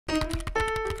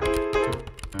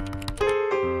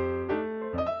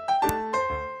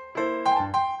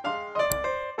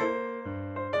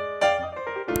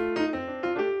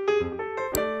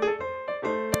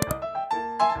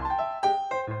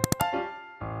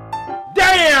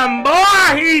him,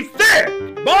 boy! He's thick,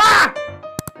 boy!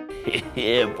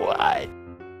 Yeah, boy.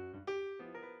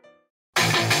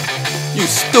 You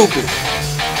stupid.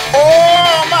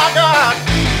 Oh my God!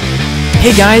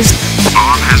 Hey guys.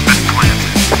 Bomb has been planted.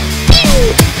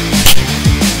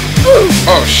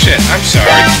 Oh shit, I'm sorry.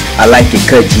 I like it,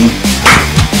 cut G.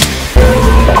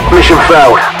 Mission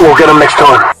failed. We'll get him next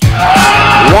time.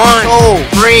 1,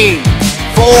 2, 3,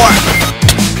 4.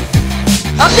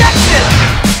 Objection!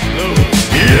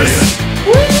 Yes.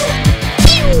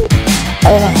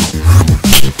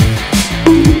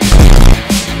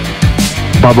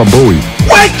 Baba Booey.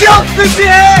 Wake up,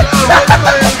 sleepyhead!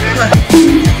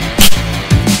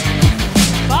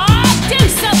 Bob, do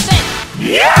something!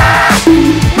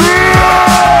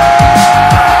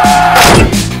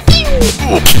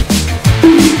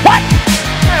 What?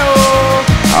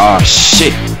 Oh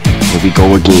shit. Here we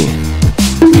go again.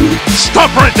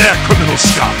 Stop right there, criminal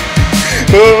scum.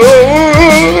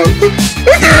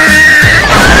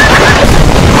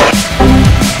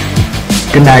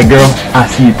 Good night, girl. I'll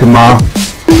see you tomorrow.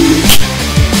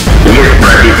 You're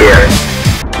ready here.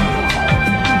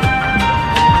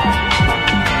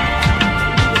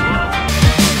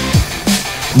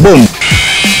 Boom.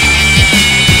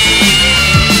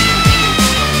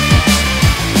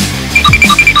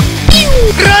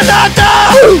 Granada!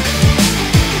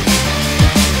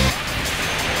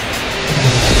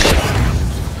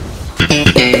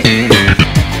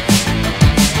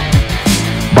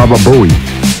 Baba Booey.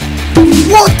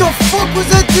 What the fuck was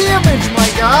that damage, my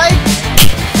guy?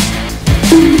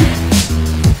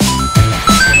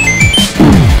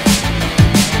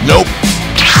 Nope.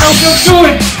 No, don't do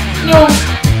it! No!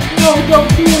 No, don't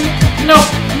do it! No!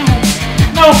 No!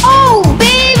 No! Oh,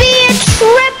 baby, a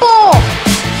triple!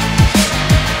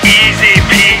 Easy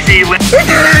peasy.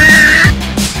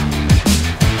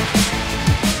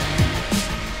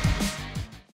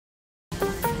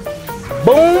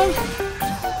 Boom.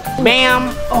 Bam.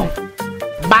 Oh.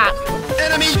 Bop.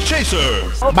 Enemy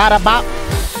chasers. Bada bop.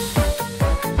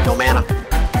 No mana.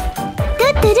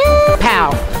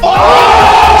 Pow.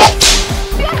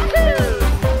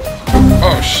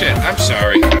 Oh shit, I'm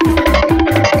sorry.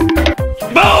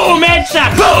 Boom!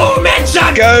 Headshot! Boom!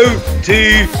 Headshot! Go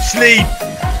to sleep.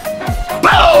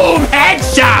 Boom!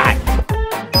 Headshot!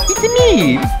 It's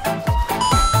me.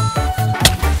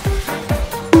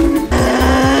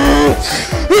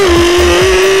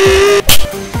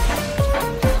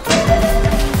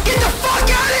 Get the fuck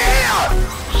out of here!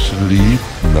 Sleep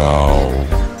now.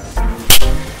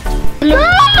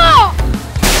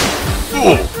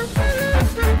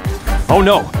 Oh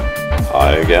no.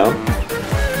 Hi again.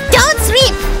 Don't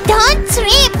sleep! Don't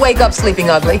sleep! Wake up, sleeping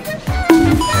ugly.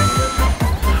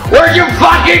 Where'd you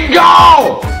fucking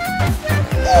go?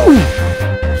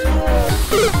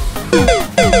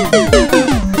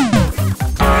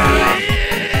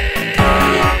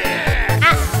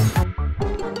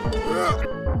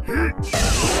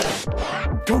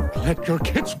 Don't let your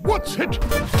kids what's it?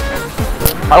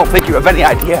 I don't think you have any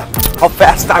idea how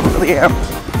fast I really am.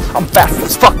 I'm fast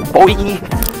as fuck, boy.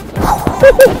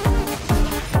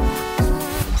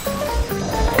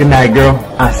 Good night, girl.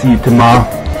 I'll see you tomorrow.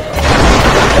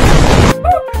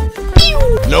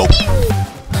 Nope.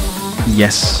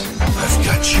 Yes. I've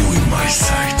got you in my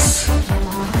sights.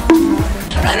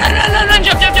 Run, run, run, run, run!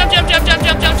 Jump, jump, jump, jump, jump, jump,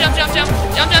 jump, jump, jump, jump, jump,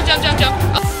 jump, jump, jump, jump, jump.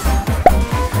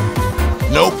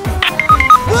 Nope.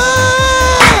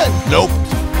 Nope.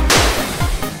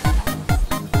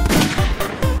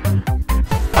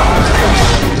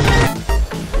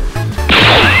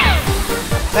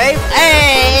 Hey,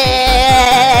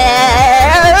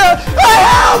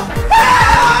 help!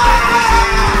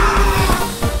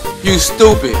 You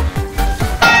stupid.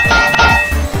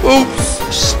 Oops.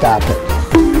 Stop it.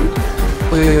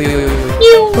 Wait.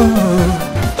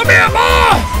 Come here,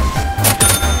 boy!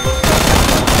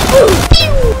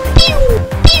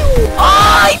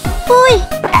 Ay, boy!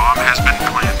 Bomb has been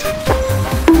planted.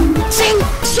 Sing,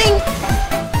 sing!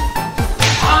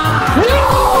 No!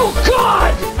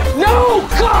 God! No!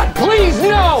 God, please,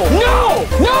 no! No!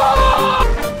 No!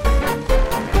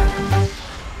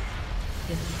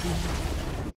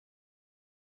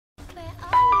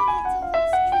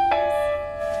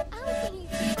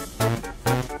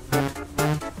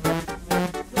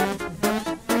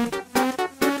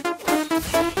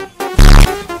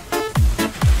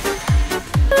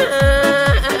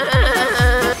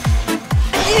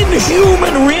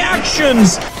 Inhuman reactions.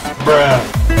 Bruh.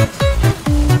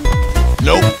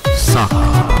 Nope.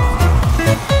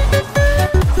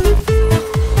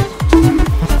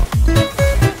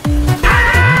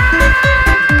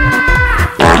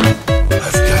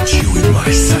 I've got you in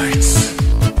my sights.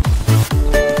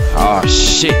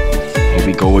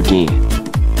 again.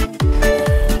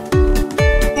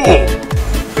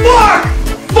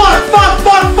 Fuck!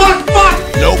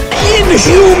 Nope.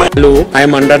 Inhuman! Hello, I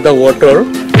am under the water.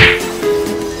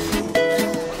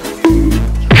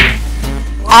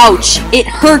 Ouch! It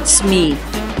hurts me.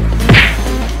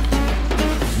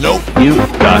 Nope. You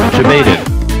got debated.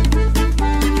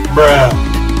 Bruh.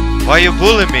 Why you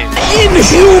bullying me?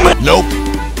 Inhuman! Nope.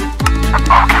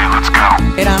 Okay, let's go.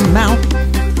 And I'm out.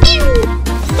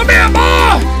 Come here,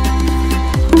 boy!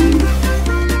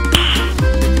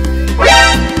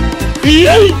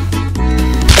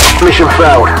 Mission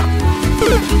failed.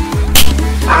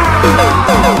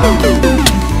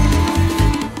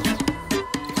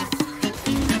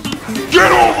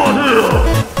 Get over here!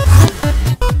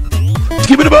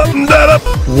 Keep it up and that up.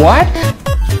 What?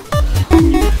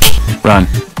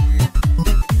 Run.